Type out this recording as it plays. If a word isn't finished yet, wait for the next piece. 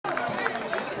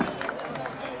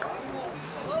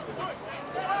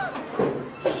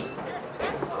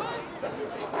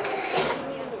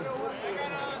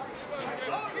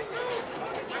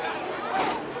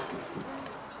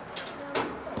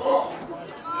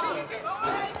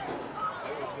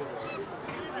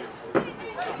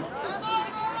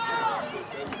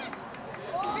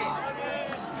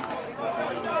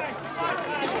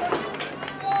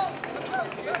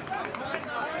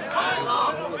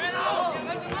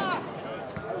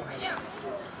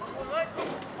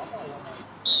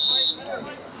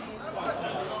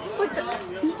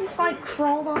just like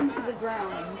crawled onto the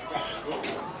ground.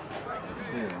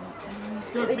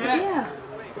 Yeah.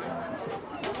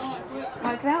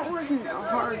 Like that wasn't a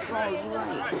hard fall,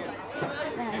 right?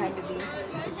 That had to be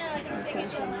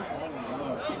intentional.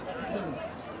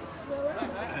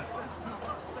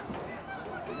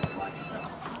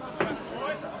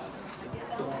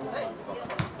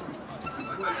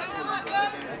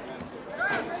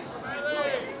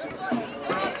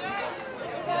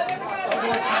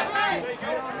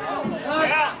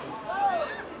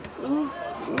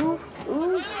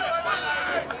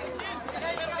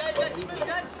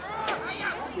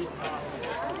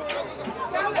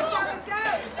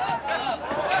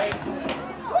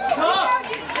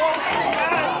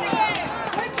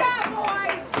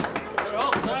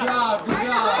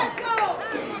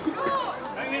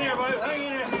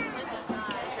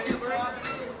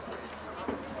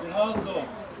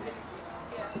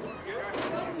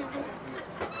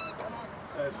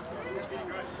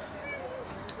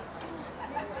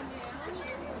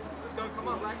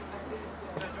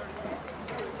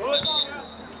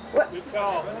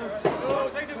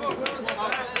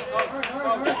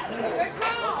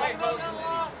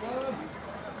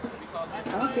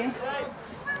 Okay.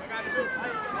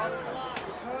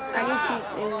 I guess it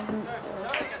wasn't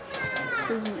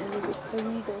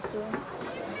illegal for him.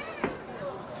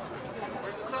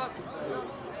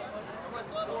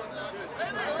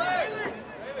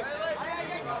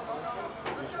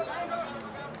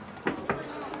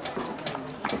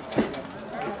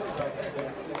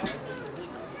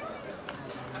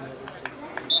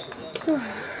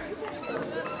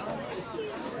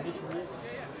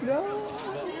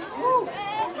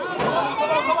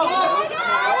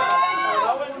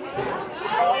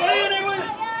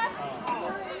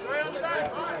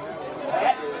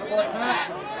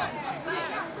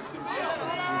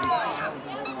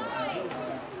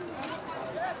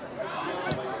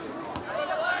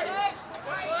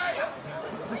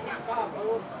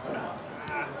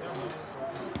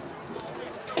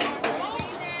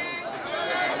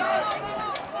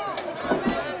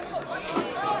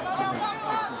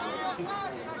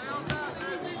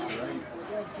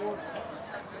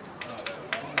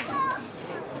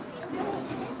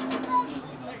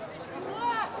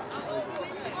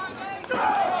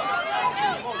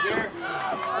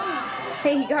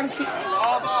 Hey, he got a kick.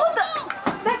 What the?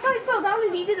 That guy fell down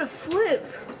and he did a flip.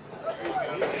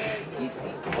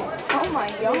 Oh my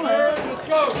god.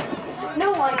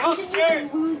 No, like, he didn't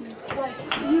even lose, like,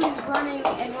 he was running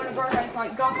and one of our guys,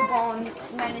 like, got the ball and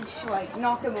managed to, like,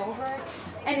 knock him over.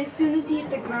 And as soon as he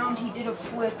hit the ground, he did a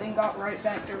flip and got right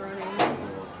back to running.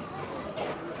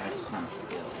 That's kind of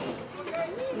skilled.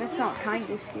 That's not kind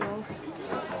of skilled.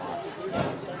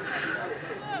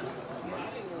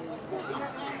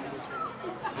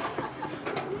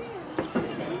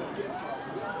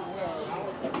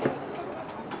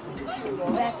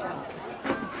 That's not.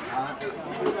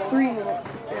 3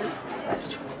 minutes.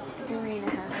 3.5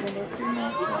 minutes.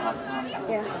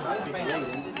 Yeah.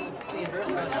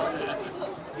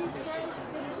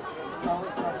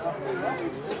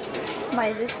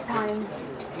 By this time,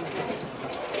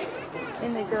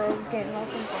 in the girls' game, I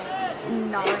think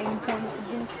 9 points have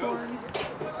been scored.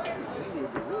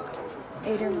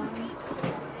 8 or 9.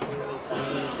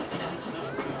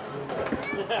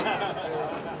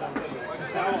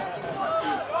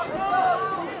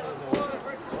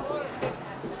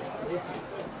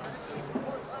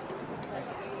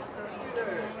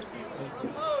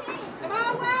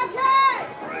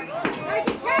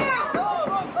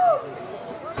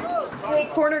 Hey,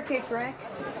 corner kick,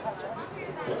 Rex.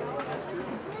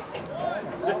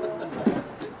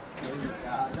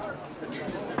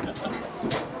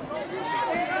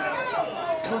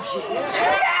 Push it.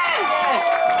 Yes!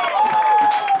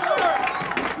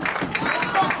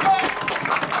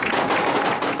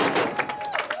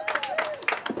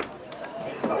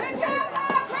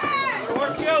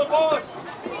 Work together, boys.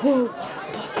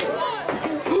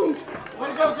 Way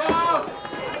to go, guys!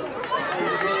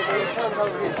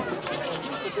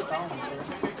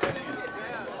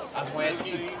 I'm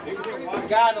Wesky. The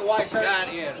guy in the white shirt.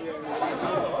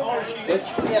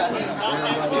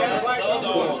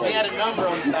 He had a number on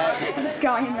his back.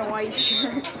 Guy in the white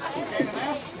shirt.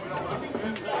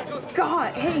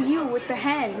 God, hey, you with the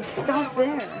hand, stop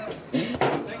there.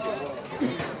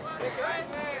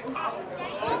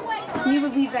 Can you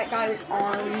believe that guy with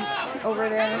arms over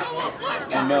there?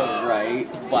 I know, right?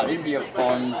 Why does he have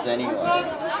arms anyway?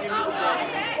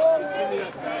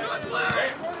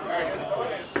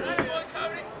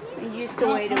 Just a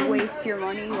way to waste your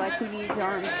money, like who needs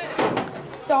arms?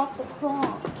 Stop the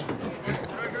clock.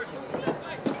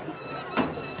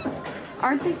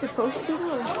 Aren't they supposed to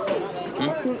though?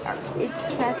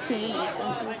 It's past 2 minutes.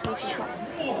 I'm supposed to talk.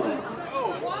 So.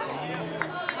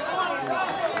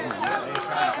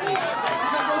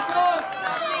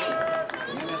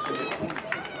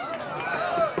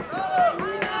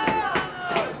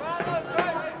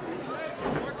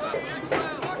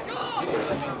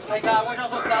 Hey, God, we're not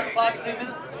supposed to stop the clock in 2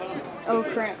 minutes? Oh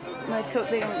crap! Let's hope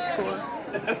they don't score.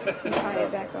 And tie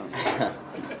it back up.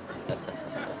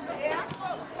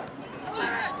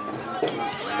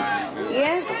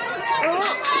 Yes. Oh.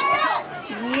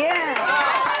 Yeah.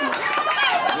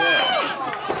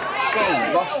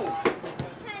 Shane, rush.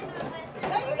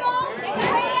 There you go.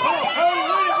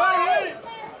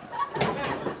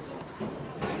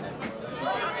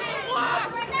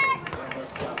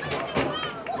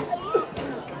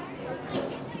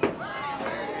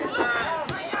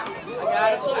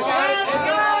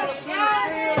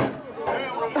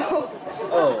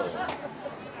 Oh.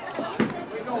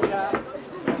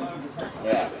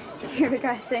 Yeah. You're the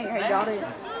guy saying I got it.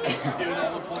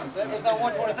 It's on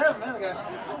 127 minutes ago.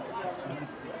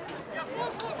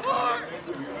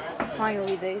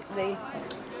 Finally, they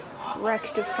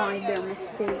rectified their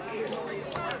mistake.